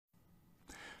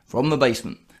From the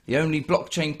Basement, the only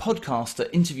blockchain podcast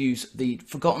that interviews the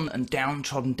forgotten and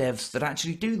downtrodden devs that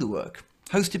actually do the work.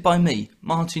 Hosted by me,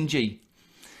 Martin G.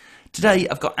 Today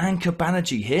I've got Ankur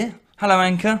Banerjee here. Hello,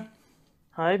 Ankur.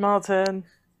 Hi, Martin.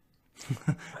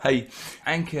 Hey,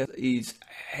 Ankur is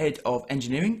head of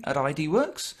engineering at ID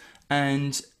Works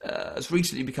and has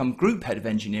recently become group head of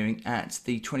engineering at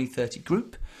the 2030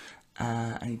 group.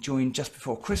 And he joined just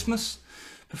before Christmas.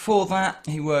 Before that,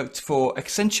 he worked for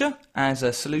Accenture as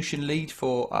a solution lead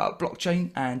for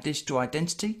blockchain and digital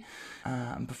identity.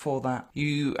 And before that,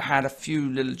 you had a few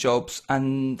little jobs,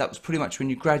 and that was pretty much when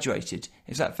you graduated.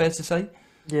 Is that fair to say?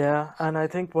 Yeah, and I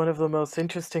think one of the most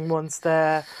interesting ones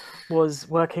there was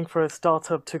working for a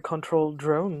startup to control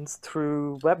drones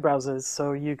through web browsers.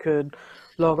 So you could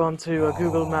log on to a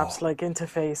Google Maps like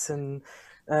interface and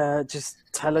just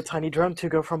tell a tiny drone to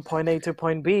go from point A to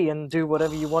point B and do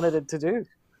whatever you wanted it to do.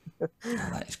 Oh,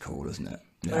 that is cool, isn't it?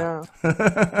 Yeah.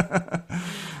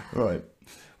 Right.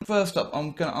 First up,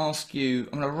 I'm going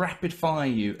to rapid fire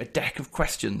you a deck of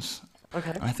questions.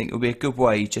 Okay. I think it'll be a good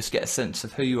way just to get a sense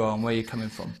of who you are and where you're coming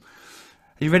from.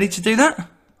 Are you ready to do that?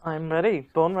 I'm ready.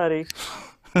 Born ready.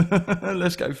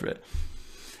 Let's go for it.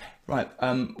 Right.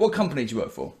 What company do you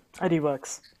work for? ID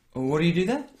Works. What do you do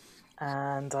there?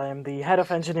 And I am the head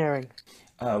of engineering.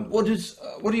 What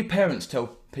do your parents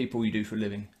tell people you do for a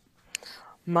living?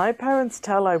 My parents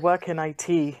tell I work in IT,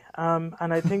 and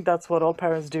I think that's what all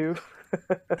parents do.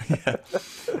 Yeah.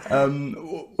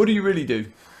 What do you really do?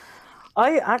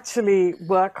 I actually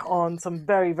work on some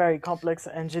very, very complex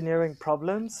engineering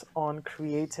problems on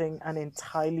creating an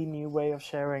entirely new way of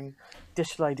sharing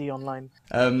digital ID online.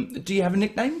 Do you have a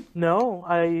nickname? No,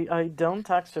 I don't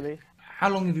actually. How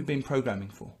long have you been programming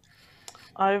for?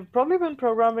 I've probably been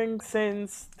programming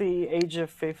since the age of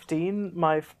 15.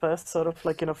 My first sort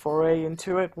of foray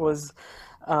into it was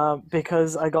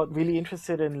because I got really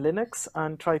interested in Linux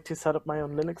and tried to set up my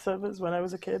own Linux servers when I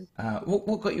was a kid.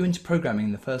 What got you into programming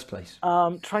in the first place?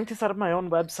 Trying to set up my own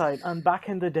website. And back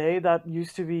in the day, that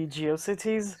used to be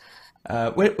GeoCities.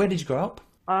 Where did you grow up?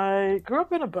 I grew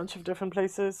up in a bunch of different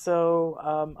places. So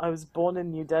I was born in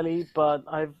New Delhi, but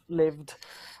I've lived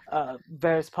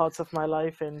various parts of my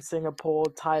life in Singapore,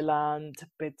 Thailand,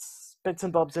 bits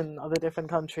and bobs in other different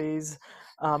countries,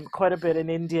 quite a bit in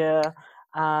India.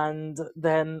 And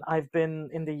then I've been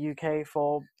in the UK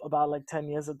for about 10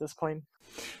 years at this point.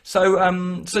 So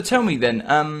tell me then,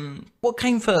 what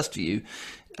came first for you,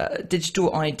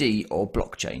 digital ID or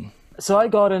blockchain? So I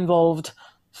got involved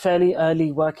fairly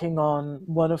early working on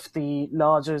one of the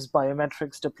largest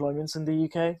biometrics deployments in the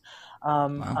UK.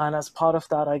 Wow. And as part of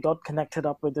that, I got connected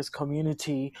up with this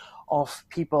community of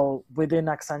people within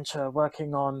Accenture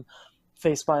working on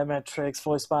face biometrics,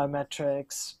 voice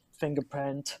biometrics,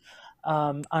 fingerprint,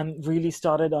 and really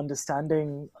started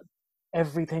understanding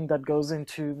everything that goes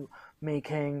into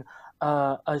making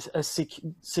a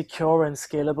secure and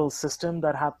scalable system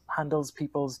that handles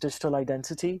people's digital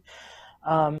identity.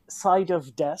 Side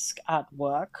of desk at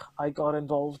work, I got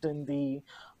involved in the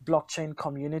blockchain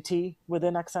community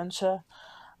within Accenture.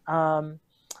 And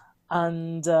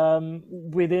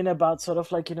within about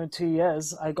 2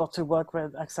 years, I got to work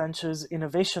with Accenture's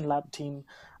innovation lab team,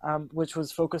 which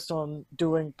was focused on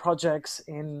doing projects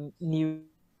in new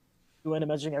and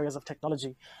emerging areas of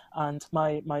technology. And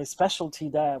my specialty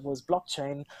there was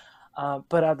blockchain,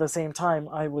 but at the same time,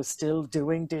 I was still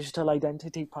doing digital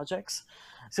identity projects.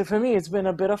 So for me, it's been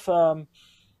a bit of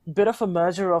a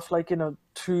merger of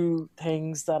two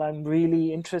things that I'm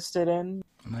really interested in.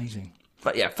 Amazing.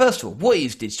 But yeah, first of all, what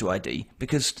is digital ID?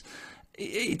 Because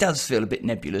it does feel a bit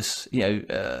nebulous,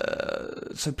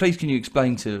 so please can you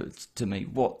explain to me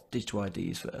what digital ID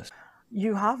is first?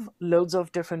 You have loads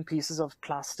of different pieces of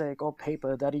plastic or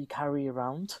paper that you carry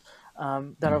around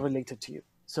that are related to you.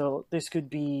 So this could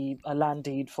be a land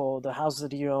deed for the house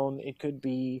that you own. It could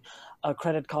be a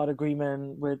credit card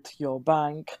agreement with your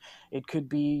bank. It could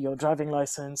be your driving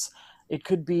license. It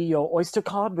could be your Oyster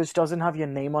card, which doesn't have your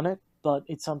name on it, but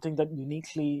it's something that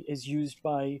uniquely is used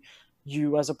by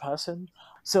you as a person.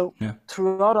 So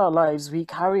throughout our lives, we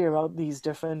carry around these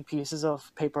different pieces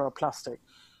of paper or plastic.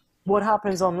 What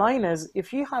happens online is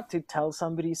if you had to tell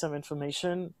somebody some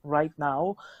information right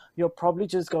now, you're probably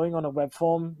just going on a web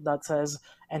form that says,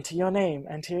 enter your name,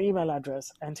 enter your email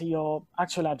address, enter your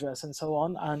actual address, and so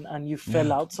on, and you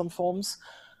fill out some forms.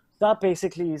 That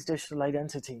basically is digital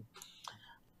identity.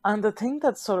 And the thing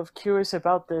that's sort of curious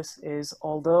about this is,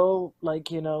 although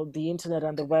the internet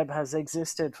and the web has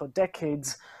existed for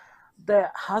decades,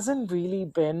 there hasn't really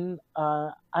been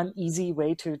an easy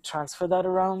way to transfer that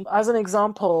around. As an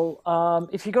example,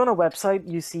 if you go on a website,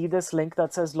 you see this link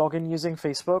that says login using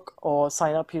Facebook or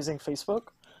sign up using Facebook.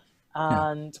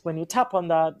 Yeah. And when you tap on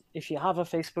that, if you have a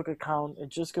Facebook account, it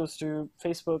just goes to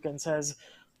Facebook and says,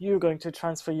 you're going to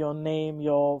transfer your name,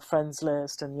 your friends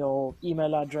list, and your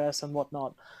email address and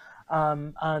whatnot.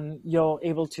 And you're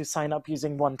able to sign up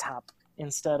using one tap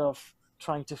instead of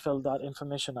trying to fill that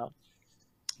information out.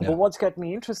 But Yeah. what's got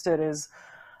me interested is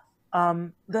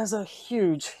there's a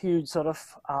huge sort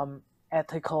of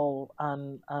ethical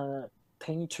and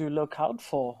thing to look out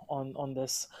for on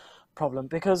this problem,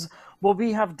 because what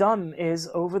we have done is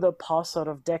over the past sort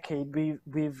of decade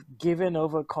we've given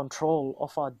over control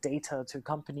of our data to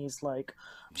companies like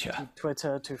Yeah. to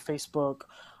Twitter, to Facebook,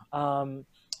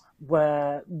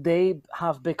 where they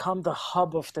have become the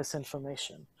hub of this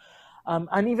information.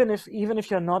 And even if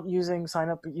you're not sign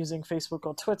up using Facebook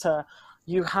or Twitter,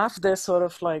 you have this sort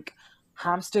of like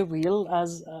hamster wheel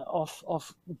as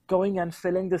of going and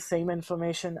filling the same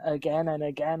information again and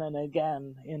again and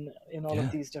again in all of Yeah.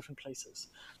 these different places.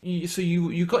 So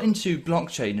you got into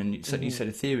blockchain, and you said Mm-hmm.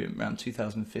 Ethereum around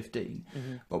 2015.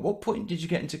 Mm-hmm. But what point did you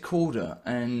get into Corda,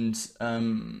 and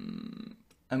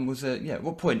was there, yeah,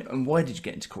 what point and why did you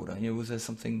get into Corda? Was there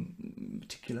something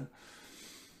particular?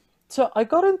 So I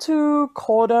got into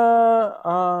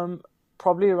Corda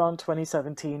probably around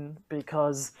 2017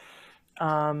 because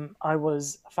I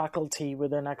was faculty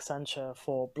within Accenture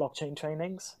for blockchain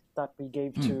trainings that we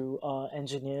gave to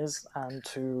engineers and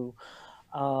to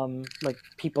like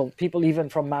people even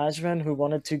from management who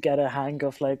wanted to get a hang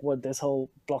of like what this whole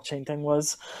blockchain thing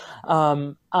was.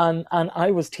 And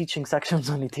I was teaching sections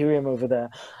on Ethereum over there.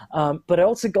 But I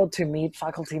also got to meet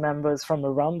faculty members from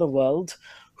around the world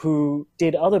who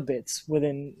did other bits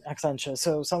within Accenture.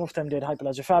 So some of them did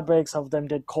Hyperledger Fabric, some of them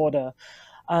did Corda.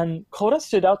 And Corda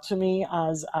stood out to me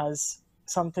as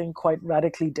something quite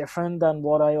radically different than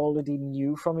what I already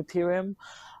knew from Ethereum.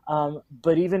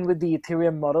 But even with the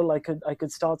Ethereum model, I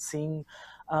could start seeing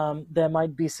there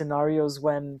might be scenarios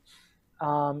when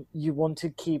you want to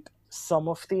keep some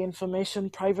of the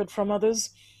information private from others.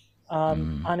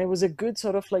 And it was a good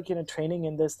sort of like training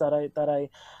in this that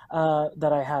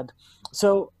I had.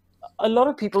 So a lot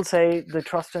of people say the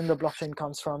trust in the blockchain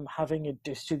comes from having it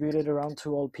distributed around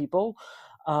to all people.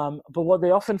 But what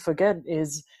they often forget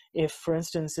is if, for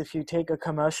instance, if you take a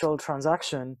commercial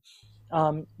transaction,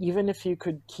 even if you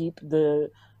could keep the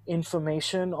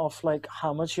information of like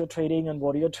how much you're trading and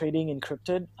what you're trading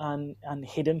encrypted and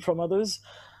hidden from others,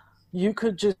 you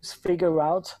could just figure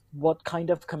out what kind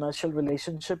of commercial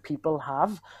relationship people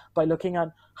have by looking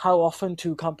at how often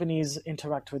two companies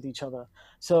interact with each other.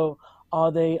 So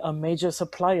are they a major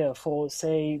supplier for,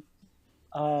 say,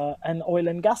 an oil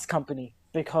and gas company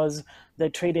because they're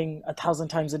trading 1,000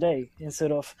 times a day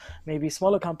instead of maybe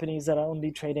smaller companies that are only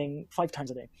trading 5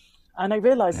 times a day. And I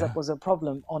realized Yeah. that was a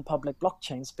problem on public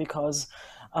blockchains because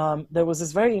there was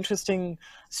this very interesting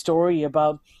story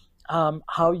about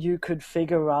how you could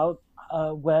figure out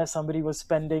where somebody was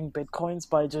spending bitcoins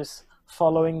by just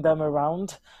following them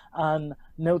around and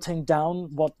noting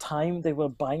down what time they were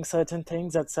buying certain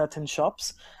things at certain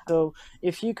shops. So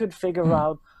if you could figure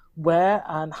out where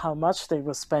and how much they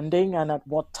were spending and at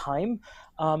what time,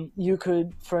 you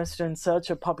could, for instance, search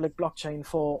a public blockchain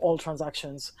for all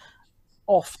transactions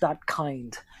of that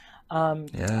kind. And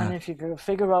Yeah. if you could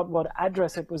figure out what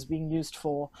address it was being used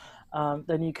for,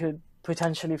 then you could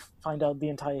potentially find out the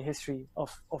entire history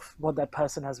of what that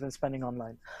person has been spending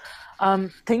online.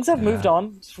 Things have moved Yeah.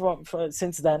 on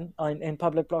since then in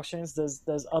public blockchains.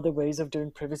 There's other ways of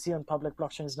doing privacy on public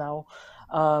blockchains now.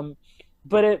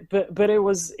 But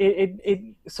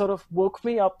it sort of woke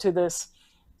me up to this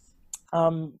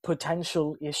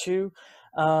potential issue.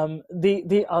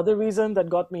 The other reason that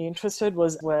got me interested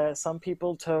was where some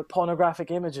people took pornographic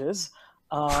images,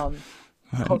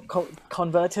 Right.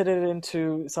 converted it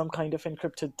into some kind of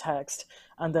encrypted text,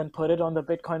 and then put it on the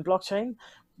Bitcoin blockchain,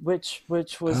 which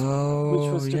Oh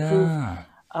was to prove,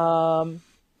 yeah.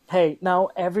 hey, now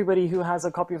everybody who has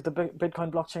a copy of the Bitcoin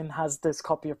blockchain has this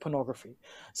copy of pornography.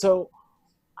 So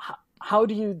how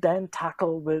do you then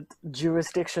tackle with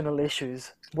jurisdictional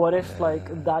issues? What if like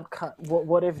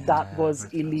what if that Yeah. was Read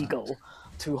about that. illegal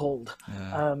to hold,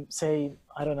 Yeah. say,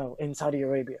 I don't know, in Saudi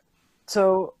Arabia?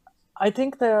 So I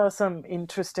think there are some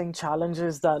interesting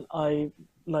challenges that I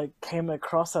like came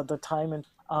across at the time, and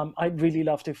I'd really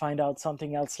love to find out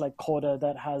something else like Corda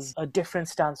that has a different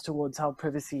stance towards how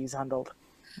privacy is handled.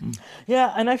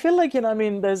 Yeah, and I feel like, I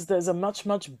mean, there's a much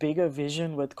bigger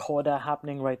vision with Corda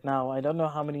happening right now. I don't know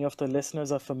how many of the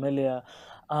listeners are familiar,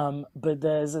 but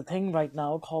there's a thing right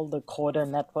now called the Corda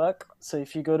network. So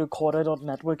if you go to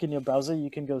corda.network in your browser, you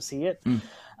can go see it.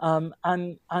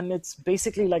 And it's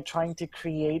basically like trying to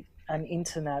create an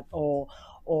internet or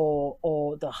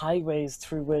the highways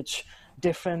through which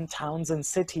different towns and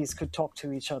cities could talk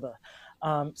to each other.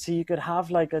 So you could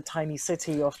have like a tiny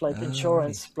city of like Oh, right.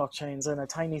 insurance blockchains and a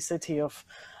tiny city of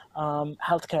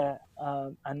healthcare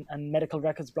and medical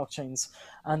records blockchains.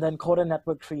 And then Corda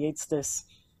Network creates this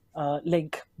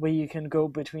link where you can go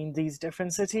between these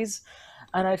different cities.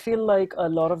 And I feel like a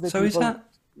lot of the So is people. that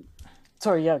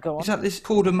Sorry, yeah, go is on. that this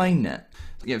Corda mainnet?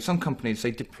 Some companies,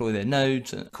 they deploy their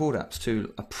nodes and Corda apps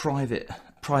to a private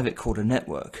Corda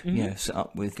network. Set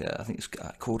up with I think it's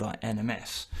Corda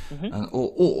NMS,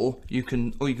 or you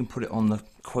can put it on the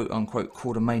quote unquote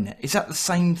Corda mainnet. Is that the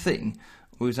same thing,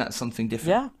 or is that something different?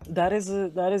 Yeah, that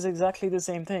is exactly the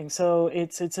same thing. So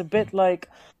it's a bit like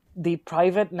the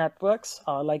private networks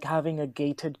are like having a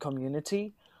gated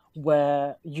community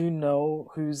where you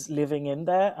know who's living in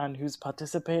there and who's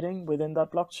participating within that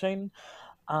blockchain.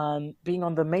 And being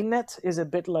on the mainnet is a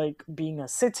bit like being a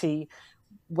city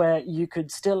where you could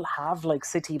still have like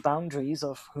city boundaries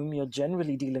of whom you're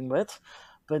generally dealing with,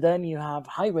 but then you have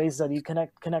highways that you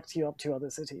connect you up to other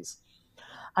cities.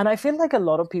 And I feel like a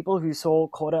lot of people who saw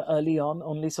Corda early on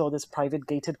only saw this private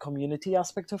gated community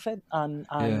aspect of it Yeah.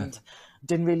 and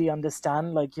didn't really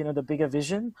understand like, the bigger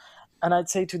vision. And I'd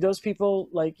say to those people,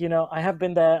 like, I have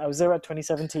been there. I was there at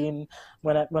 2017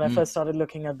 when I first started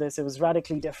looking at this. It was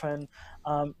radically different.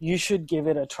 You should give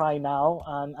it a try now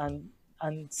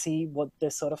and see what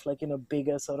this sort of like,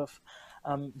 bigger sort of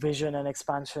vision and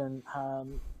expansion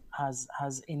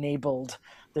has enabled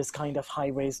this kind of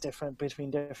highways different between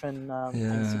different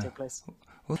things to Yeah. take place.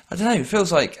 Well, I don't know. It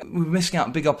feels like we're missing out on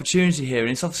a big opportunity here,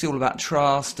 and it's obviously all about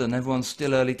trust, and everyone's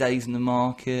still early days in the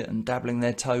market and dabbling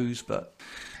their toes. But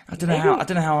I don't know how. I Maybe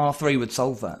don't know how R3 would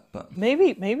solve that. But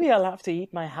maybe I'll have to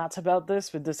eat my hat about this,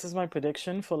 but this is my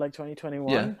prediction for like yeah,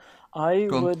 2021. I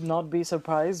go on. would not be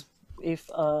surprised if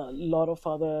a lot of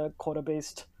other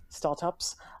quarter-based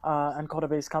startups and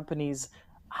quarter-based companies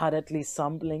had at least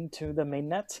some link to the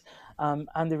mainnet.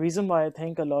 And the reason why I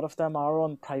think a lot of them are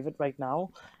on private right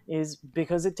now is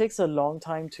because it takes a long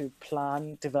time to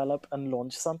plan, develop, and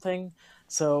launch something.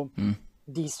 So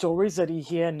the stories that you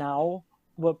hear now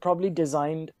were probably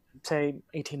designed, say,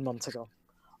 18 months ago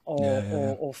Yeah, or, yeah, yeah.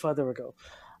 or, or further ago.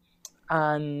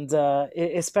 And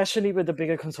especially with the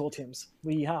bigger consortiums,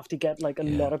 we have to get like a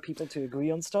Yeah. lot of people to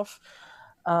agree on stuff.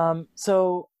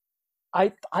 So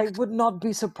I would not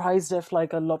be surprised if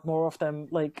like a lot more of them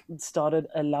like started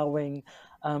allowing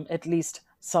at least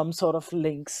some sort of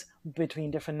links between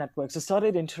different networks. They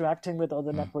started interacting with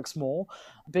other networks more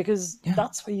because Yeah.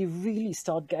 that's where you really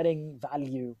start getting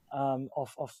value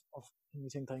of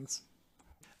meeting things.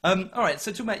 All right.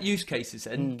 So talking about use cases,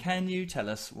 then, can you tell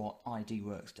us what ID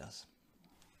Works does?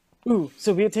 Ooh,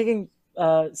 so we are taking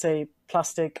say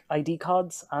plastic ID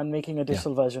cards and making a Yeah.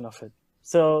 digital version of it.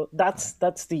 So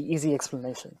that's the easy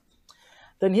explanation.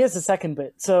 Then here's the second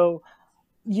bit. So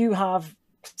you have,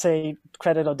 say,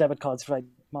 credit or debit cards, right,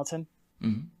 Martin?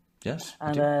 Yes, we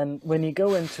And do. then when you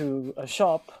go into a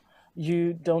shop,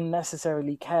 you don't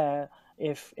necessarily care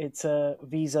if it's a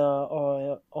Visa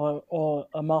or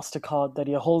a MasterCard that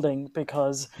you're holding,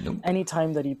 because Nope.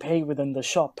 anytime that you pay within the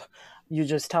shop, you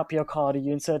just tap your card,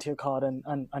 you insert your card,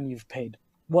 and you've paid.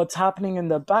 What's happening in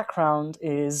the background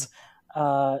is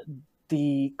uh,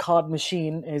 the card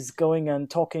machine is going and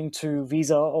talking to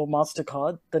Visa or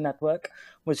MasterCard, the network,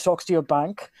 which talks to your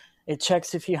bank. It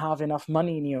checks if you have enough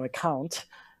money in your account,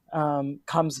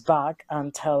 comes back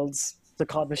and tells the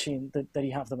card machine that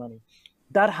you have the money.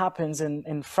 That happens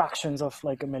in fractions of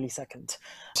like a millisecond.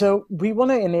 So we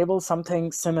want to enable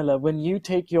something similar. When you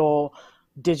take your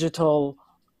digital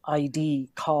ID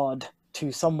card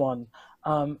to someone,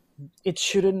 it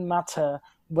shouldn't matter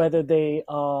whether they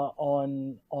are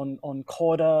on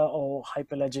Corda or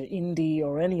Hyperledger Indy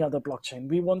or any other blockchain.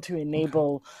 We want to Okay.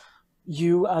 enable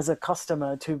you as a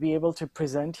customer to be able to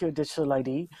present your digital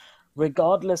ID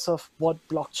regardless of what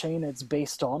blockchain it's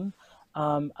based on,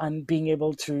 and being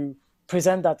able to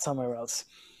present that somewhere else.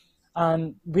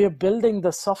 And we're building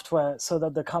the software so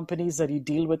that the companies that you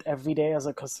deal with every day as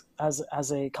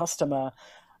a customer,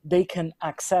 they can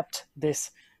accept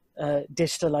this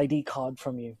digital ID card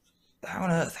from you. How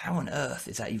on earth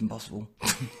is that even possible?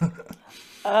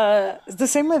 It's the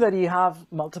same way that you have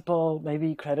multiple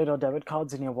maybe credit or debit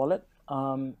cards in your wallet.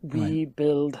 Right. We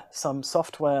build some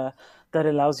software that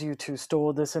allows you to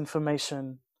store this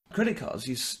information. Credit cards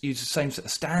use the same set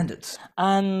of standards.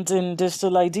 And in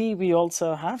digital ID, we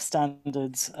also have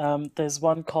standards. There's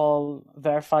one called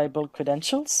verifiable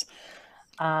credentials,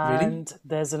 Really? and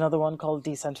there's another one called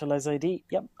decentralized ID.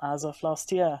 Yep, as of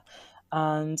last year.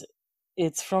 And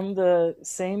it's from the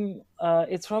same,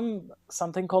 it's from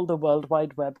something called the World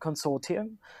Wide Web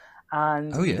Consortium.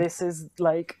 And Oh yeah. this is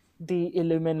like the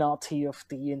Illuminati of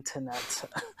the internet.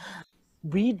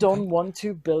 We Okay. don't want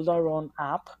to build our own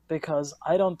app because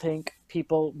I don't think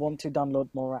people want to download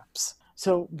more apps.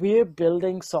 So we're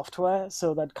building software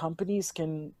so that companies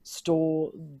can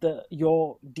store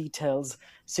your details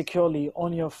securely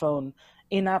on your phone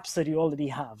in apps that you already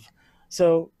have.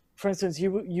 So for instance,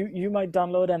 you might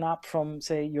download an app from,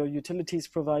 say, your utilities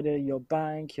provider, your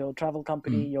bank, your travel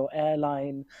company, Mm. your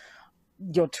airline,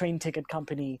 your train ticket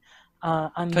company,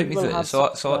 and Take you me will through have this.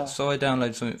 software. So I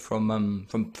download something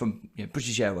from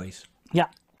British Airways. Yeah.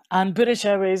 And British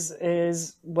Airways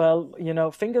is, well,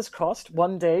 fingers crossed,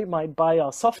 one day might buy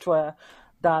our software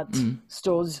that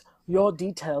stores your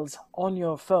details on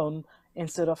your phone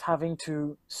instead of having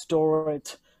to store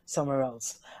it somewhere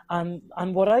else. And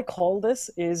what I call this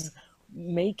is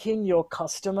making your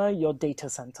customer your data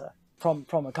center from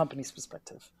a company's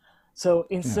perspective. So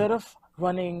Yeah. instead of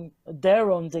running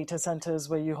their own data centers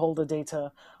where you hold the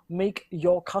data, make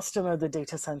your customer the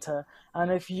data center.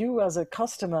 And if you, as a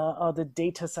customer, are the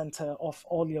data center of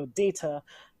all your data,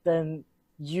 then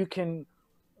you can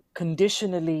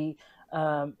conditionally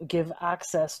give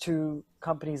access to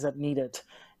companies that need it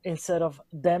instead of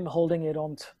them holding it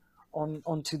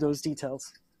onto those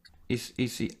details. Is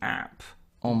the app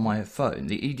on Mm-hmm. my phone,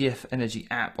 the EDF Energy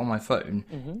app on my phone,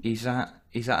 Mm-hmm. is that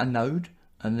a node,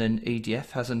 and then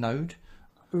EDF has a node?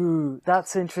 Ooh,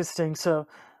 that's interesting. So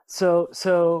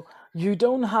you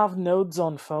don't have nodes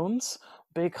on phones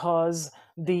because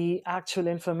the actual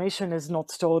information is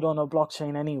not stored on a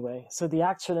blockchain anyway. So the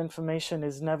actual information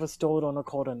is never stored on a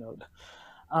Corda node.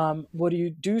 What you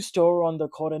do store on the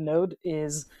Corda node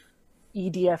is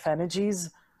EDF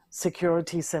Energy's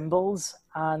security symbols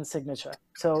and signature.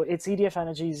 So it's EDF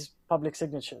Energy's public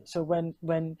signature. So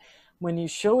when you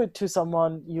show it to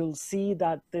someone, you'll see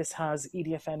that this has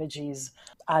EDF Energy's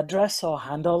address or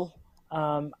handle,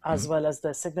 as well as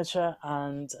their signature,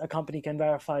 and a company can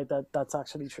verify that that's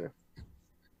actually true.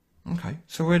 Okay.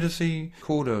 So where does the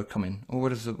Corda come in, or where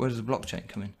does the blockchain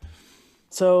come in?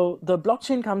 So the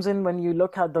blockchain comes in when you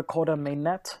look at the Corda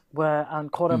mainnet,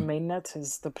 and Corda mainnet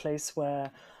is the place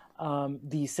where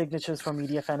the signatures from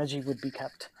EDF Energy would be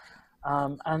kept.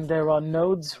 And there are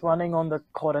nodes running on the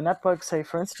Corda network, say,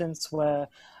 for instance, where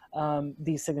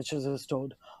these signatures are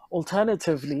stored.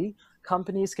 Alternatively,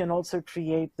 companies can also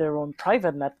create their own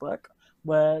private network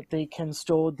where they can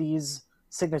store these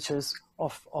signatures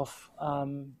of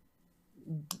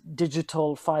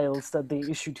digital files that they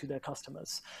issue to their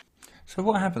customers. So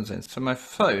what happens then? So my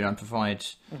phone, I provide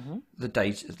Mm-hmm. the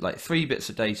data, like 3 bits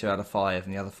of data out of 5,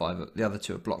 and the other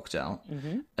two are blocked out,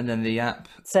 Mm-hmm. and then the app.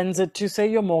 Sends it to, say,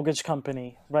 your mortgage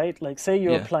company, right? Like, say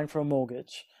you're Yeah. applying for a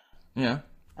mortgage Yeah.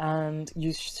 and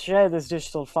you share this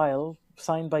digital file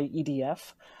signed by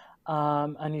EDF,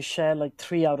 and you share like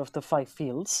 3 out of the 5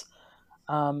 fields.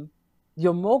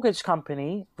 Your mortgage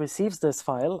company receives this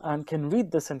file and can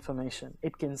read this information.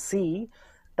 It can see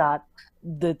that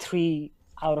the 3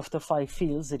 out of the 5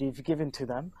 fields that you've given to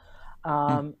them,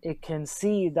 it can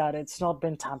see that it's not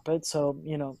been tampered, so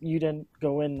you didn't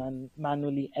go in and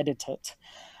manually edit it,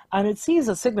 and it sees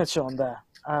a signature on there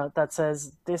that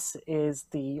says this is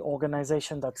the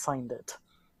organization that signed it.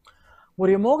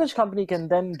 What your mortgage company can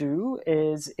then do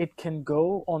is it can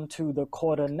go onto the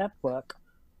Corda network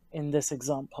in this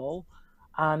example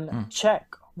and check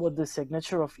what the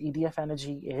signature of EDF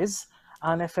Energy is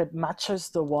and if it matches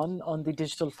the one on the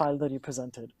digital file that you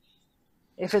presented.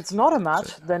 If it's not a So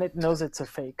match, then it knows it's a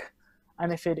fake.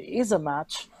 And if it is a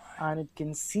match and it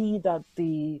can see that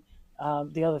the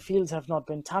other fields have not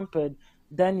been tampered,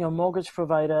 then your mortgage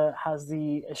provider has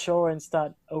the assurance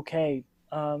that, okay,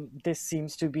 this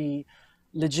seems to be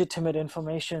legitimate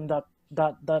information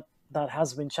that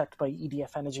has been checked by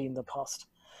EDF Energy in the past.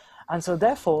 And so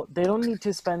therefore, they don't need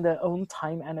to spend their own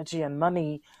time, energy, and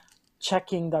money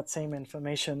checking that same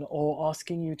information or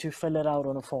asking you to fill it out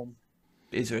on a form.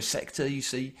 is there a sector you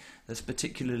see that's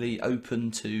particularly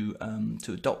open to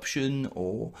adoption,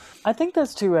 or? I think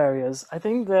there's 2 areas. I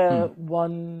think the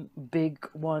one big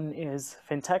one is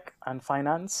fintech and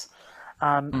finance.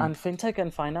 And fintech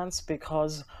and finance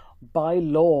because by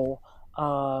law,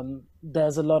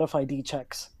 there's a lot of ID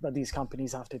checks that these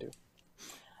companies have to do.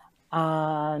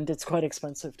 And it's quite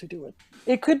expensive to do it.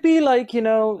 It could be like,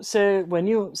 say when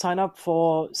you sign up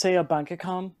for, say, a bank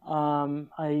account,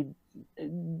 a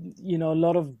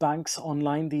lot of banks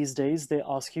online these days, they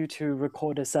ask you to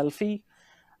record a selfie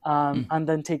and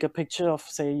then take a picture of,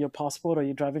 say, your passport or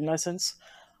your driving license.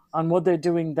 And what they're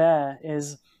doing there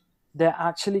is they're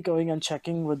actually going and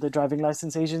checking with the driving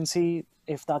license agency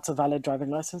if that's a valid driving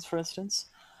license, for instance.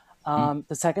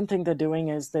 The second thing they're doing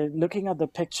is they're looking at the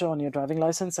picture on your driving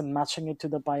license and matching it to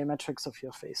the biometrics of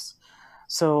your face.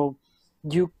 So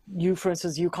you for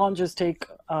instance, you can't just take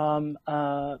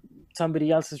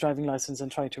somebody else's driving license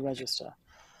and try to register.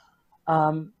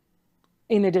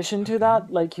 In addition to that,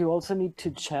 like, you also need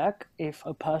to check if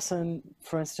a person,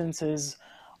 for instance, is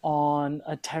on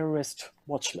a terrorist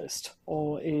watch list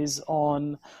or is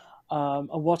on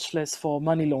a watch list for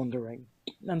money laundering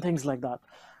and things like that.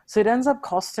 So it ends up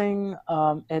costing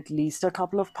at least a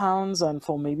couple of pounds, and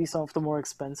for maybe some of the more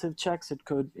expensive checks, it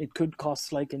could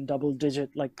cost like in double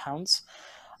digit like pounds.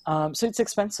 So it's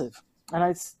expensive, and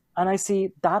I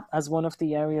see that as one of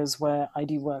the areas where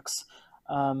ID works.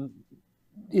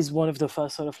 Is one of the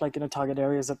first sort of like target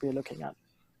areas that we're looking at.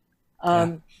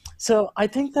 So I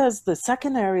think there's the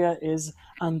second area is,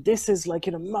 and this is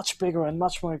like much bigger and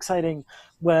much more exciting,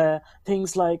 where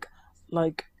things like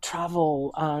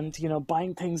travel and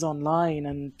buying things online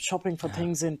and shopping for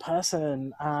things in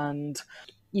person, and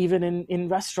even in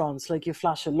restaurants, like you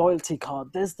flash a loyalty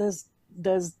card. There's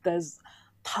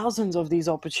thousands of these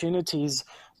opportunities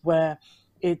where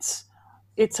it's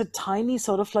a tiny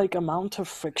sort of like amount of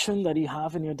friction that you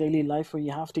have in your daily life where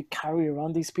you have to carry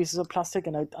around these pieces of plastic,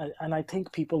 and I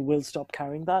think people will stop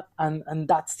carrying that, and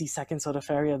that's the second sort of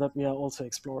area that we are also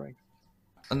exploring.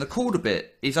 And the Corda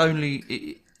bit is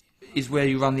where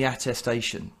you run the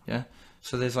attestation, yeah.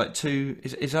 So there's like two.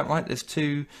 Is that right? There's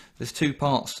two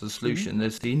parts to the solution.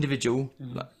 There's the individual,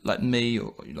 like me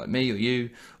or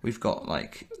you. We've got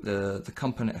like a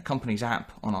company's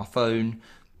app on our phone,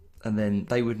 and then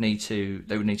they would need to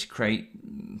create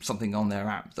something on their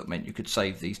app that meant you could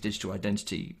save these digital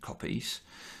identity copies.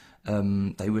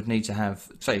 They would need to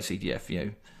have, say, it's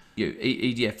EDF.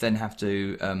 EDF then have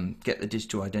to get the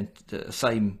digital identity, the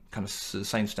same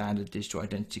standard digital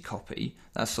identity copy.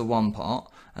 That's the one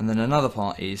part, and then another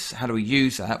part is, how do we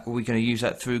use that? Well, we're going to use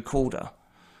that through Corda,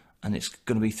 and it's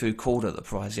going to be through Corda that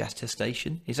provides the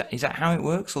attestation. Is that how it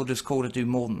works, or does Corda do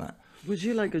more than that? Would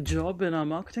you like a job in our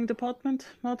marketing department,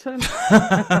 Martin?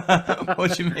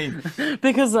 What do you mean?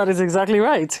 Because that is exactly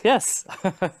right. Yes.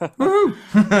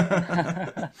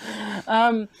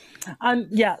 And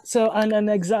yeah, so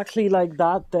and exactly like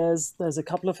that, there's a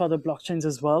couple of other blockchains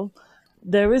as well.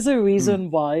 There is a reason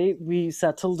why we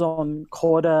settled on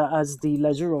Corda as the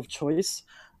ledger of choice.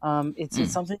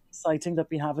 It's something exciting that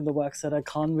we have in the works that I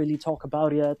can't really talk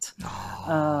about yet.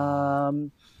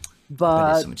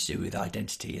 But it's something to do with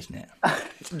identity, isn't it?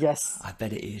 Yes. I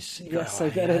bet it is. Yes, I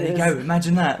bet it is. There you go.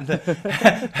 Imagine that. The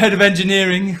head of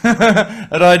engineering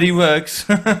at ID Works.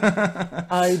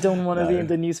 I don't want to be in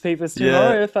the newspapers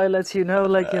tomorrow if I let you know,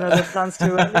 the plans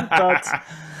too early. But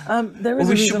there is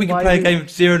a reason we could why play a game of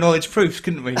zero knowledge proofs,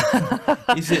 couldn't we?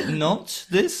 Is it not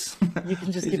this? You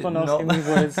can just keep on asking me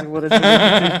what it's related to.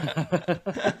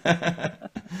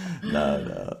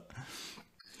 No.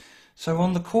 So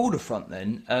on the Corda front,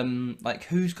 then,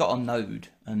 who's got a node,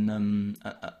 and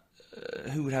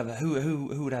who would have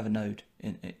a node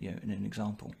in an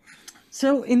example?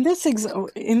 So in this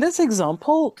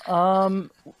example,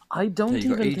 I don't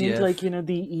even think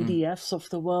the EDFs of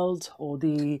the world or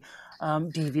the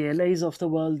DVLAs of the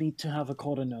world need to have a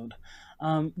Corda node,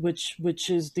 which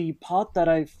is the part that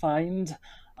I find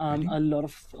a lot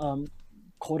of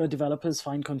Corda developers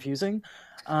find confusing,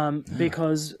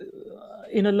 because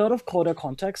in a lot of Corda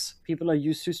contexts, people are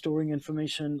used to storing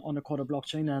information on a Corda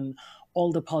blockchain, and all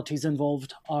the parties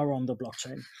involved are on the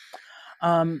blockchain.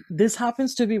 This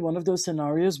happens to be one of those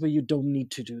scenarios where you don't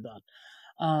need to do that.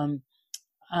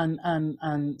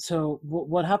 And so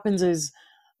what happens is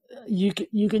you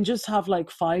can just have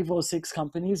like 5 or 6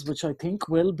 companies, which I think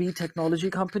will be technology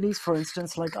companies, for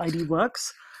instance, like ID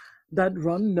Works, that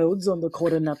run nodes on the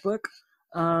Corda network,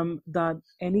 that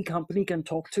any company can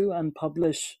talk to and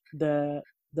publish their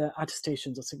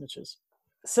attestations or signatures.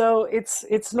 So it's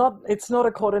not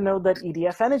a Corda node that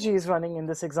EDF Energy is running in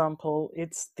this example.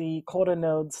 It's the Corda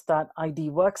nodes that ID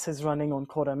Works is running on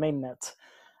Corda mainnet,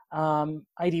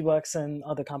 ID Works and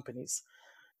other companies.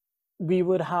 We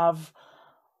would have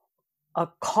a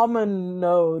common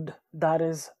node that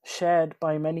is shared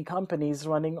by many companies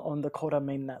running on the Corda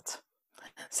mainnet.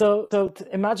 So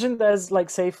imagine there's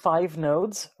say 5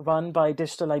 nodes run by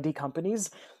digital ID companies,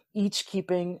 each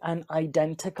keeping an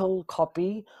identical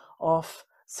copy of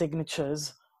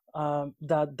signatures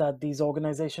that these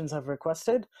organizations have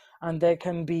requested, and there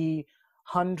can be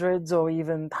hundreds or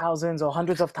even thousands or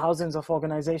hundreds of thousands of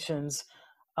organizations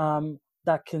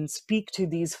that can speak to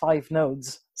these 5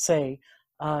 nodes, say,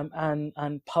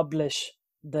 and publish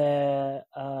their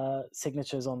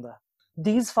signatures on there.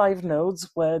 These 5 nodes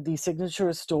where the signature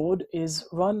is stored is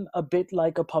run a bit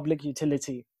like a public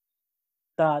utility.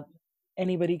 that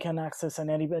anybody can access and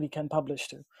anybody can publish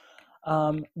to.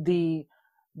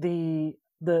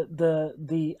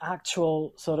 The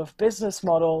actual sort of business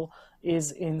model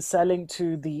is in selling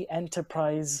to the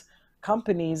enterprise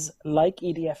companies like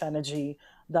EDF Energy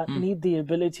that need the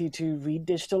ability to read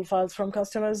digital files from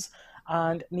customers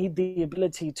and need the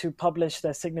ability to publish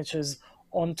their signatures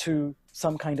onto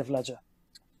some kind of ledger.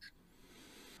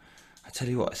 I tell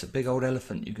you what, it's a big old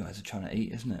elephant you guys are trying to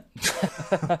eat, isn't it?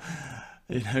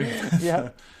 You know? Yeah.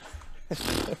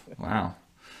 Wow.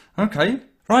 Okay.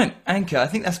 Right, Ankur, I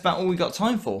think that's about all we got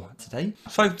time for today.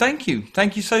 So thank you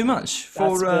so much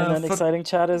for. That's been an exciting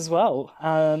chat as well.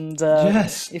 And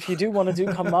yes, if you do want to do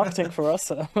marketing for us,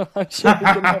 I'm sure we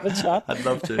can have a chat. I'd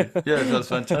love to. Yeah, that's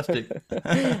fantastic.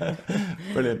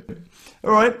 Brilliant.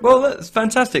 All right, well, that's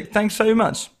fantastic. Thanks so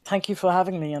much. Thank you for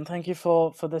having me, and thank you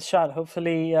for this chat.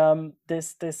 Hopefully,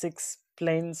 this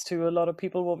explains to a lot of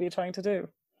people what we're trying to do.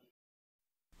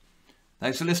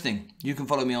 Thanks for listening. You can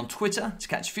follow me on Twitter to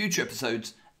catch future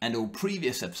episodes, and all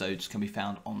previous episodes can be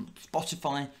found on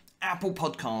Spotify, Apple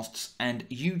Podcasts, and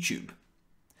YouTube.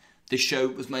 This show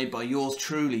was made by yours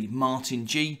truly, Martin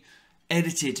G,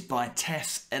 edited by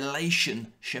Tess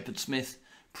Elation Shepherd Smith,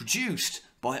 produced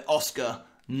by Oscar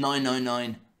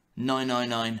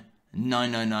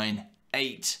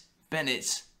 999999998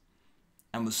 Bennett,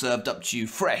 and was served up to you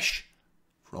fresh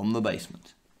from the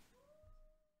basement.